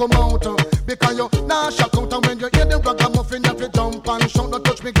 girl, come out. Because you nah shock out. And when you hear the ragamuffin, you have to jump and shout, don't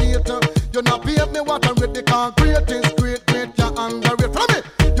touch me gate. You not pay me what I'm ready. Cause great is great, you're underrated. Follow me.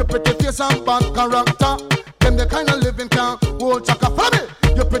 You pretty face and bad character. Them the kind of living can hold chaka. Follow me.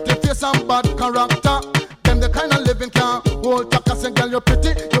 You pretty face and bad character. Them the kind of living can hold chaka. Say girl you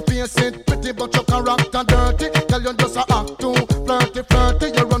pretty, you face it pretty, but your character dirty. Girl you just a act too flirty.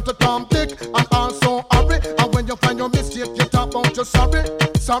 You run to Tom Dick and also hurry. And when you find your mistake, you talk about you sorry.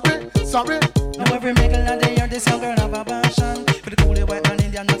 Now every middle of the year, this young girl have a passion for the coolie white man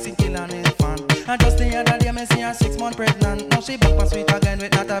Indian Mexican kill and infant. And just the other day, me see her 6 months pregnant. Now she she back for sweet again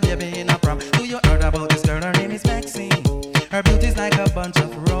with not a baby in a prom. Do you heard about this girl? Her name is Maxine. Her beauty's like a bunch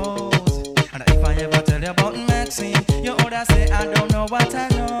of roses. And if I ever tell you about Maxine, you oughta say I don't know what I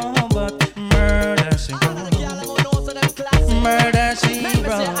know, but murder she wrote. Murder she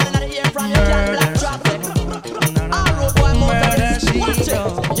wrote. Murder she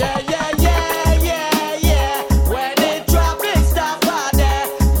wrote. Yeah, yeah, yeah, yeah, yeah. When the traffic stop out there.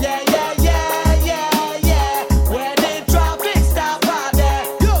 Yeah, yeah, yeah, yeah, yeah. When the traffic stop out there.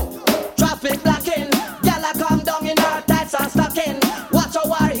 Yo, traffic blocking. Gyal a come down in her tights and stocking. Watch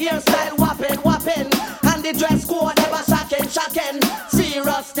our hairstyle whopping, whopping. And the dress code ever shocking, shocking.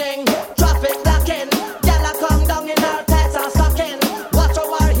 Serious thing. Traffic blocking. Gyal a come down in her tights and stocking. Watch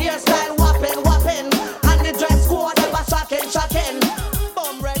our hairstyle whopping, whopping. And the dress code ever shocking, shocking.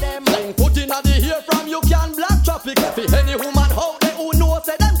 Put in the ear from you can block traffic. For any woman out there who knows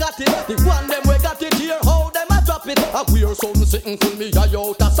say them got it. The one them we got it here, how them a drop it. I wear something sitting full me eye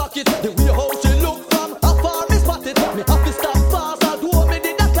out a socket. The way how she look from afar me spot it. Me have to stop fast and do me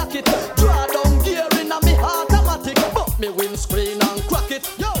did a clock it. Draw down gear in a me automatic. But me windscreen and crack it.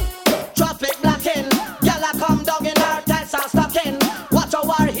 Yo, traffic blocking. Gyal a come down in her tights and stocking. Watch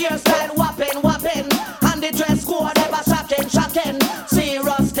our hairstyle whopping, whopping. And the dress code ever shocking, shocking.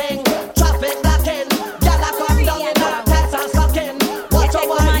 Serious thing. Traffic blocking. Gyal a come down in her tights and stocking. Watch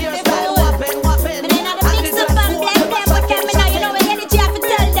our hairstyle whopping, whopping. And the dress code ever shocking, shocking. You know what energy I have to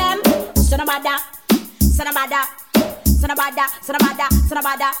tell them. Son of a da, son of a da, son of a da, son of a da, son of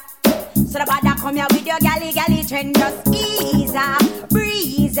a da. Son of a da, come here with your galley, galley trend. Just ease up,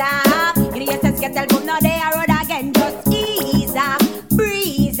 breeze up. You know your sense get tell but now they are road again. Just ease up,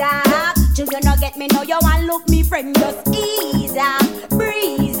 breeze up. Children don't get me now you want look me friend. Just ease up,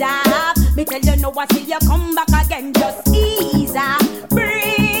 breeze up. Me tell you no I see you come back again. Just ease up,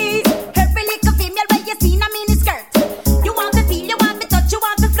 breeze. Every little female where you seen a mini skirt. You want to feel, you want to touch, you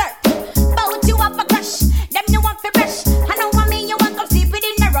want to flirt. Bout you have a crush, them you want to brush. I know what me you want to sleep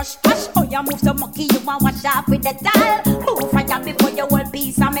within the rush. Hush, oh you move so monkey you want wash off with the towel. Move fire before you whole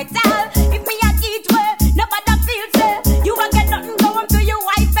piece of metal. If me at each way, nobody feels it. You won't get nothing going to your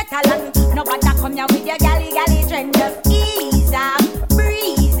wife better land. Nobody come here with your galley, galley trend. Just ease up,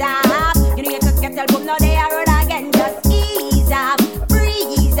 breeze up. You know you just get tell boom now they are road again. Just ease up,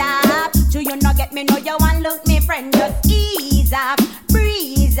 breeze up. Do you not get me? No you want look me friend. Just ease up,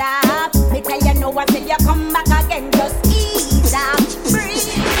 breeze up. Me tell you no I till you come back again. Just ease up, breeze.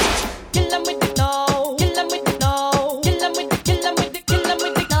 Kill them with it now. Kill them with it now. Kill them with it. Kill them with it. Kill them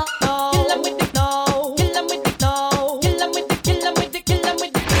with it now. Kill them with it now. Kill them with it now. Kill them with it. Kill them with it. Kill them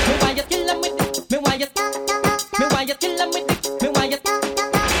with it. Me why you kill them with it? Me why you? Me why you kill them with it? Me why you?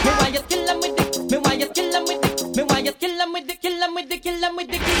 Me why you kill them with it? Me why you kill them with it? Me why you kill them with it? Kill them with it. Kill them with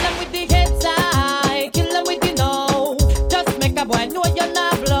it. Kill them with the heads high. Kill them with it now. Just make a boy know you're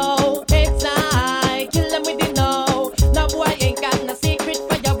not blow. Heads high. Kill them with it now. No boy ain't got no secret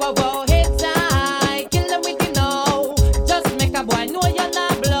for you. Wow, wow. Heads high. Kill them with it now. Just make a boy know you're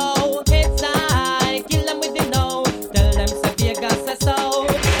not blow. Heads high. Kill them with it now. Tell them say Vegas say so.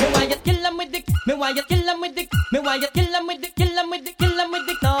 Me why you kill them with it? Me why you kill them with it? Me why you kill them with it? Kill them with it? Kill them with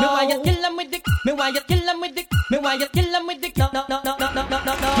it now. Me why you kill them with it? Me why you kill them with it? Me why you kill them with it? No, no, no, no, no, no, no,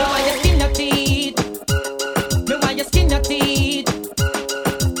 no. Me why you skin your teeth? Me why you skin your teeth?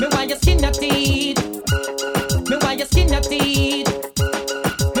 Me why you skin your teeth? Me why you skin your teeth?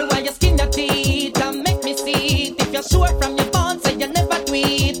 Me why you skin your teeth? And make me see it. If you're sure from your bones, say you never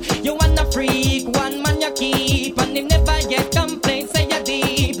tweet. You wanna freak, one man you keep, and him never yet complain, say you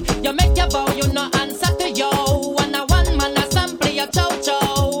deep. You make your bow, you no answer to yo. One man a sample your chow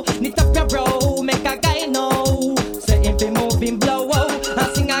chow. Knit up your bro, make a guy know. Say if he move him blow,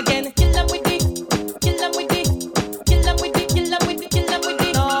 and sing again. Kill them with it, kill them with it, kill them with it, kill them with it, kill them with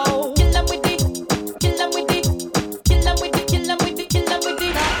it. No, kill them with it, kill them with it, kill them with it, kill them with it, kill them with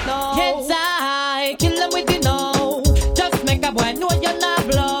it. No, heads high, kill them with it. No, just make a boy know you're not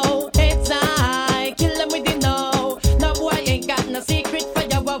blow. Heads high, kill them with it. No, no boy ain't got no secret for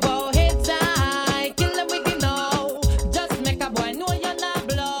you. Wow, wow. Heads high, kill them with it. No, just make a boy know you're not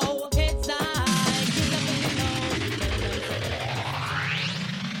blow. Heads high, kill them with it.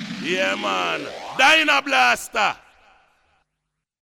 No. Yeah, man. Dynablaster.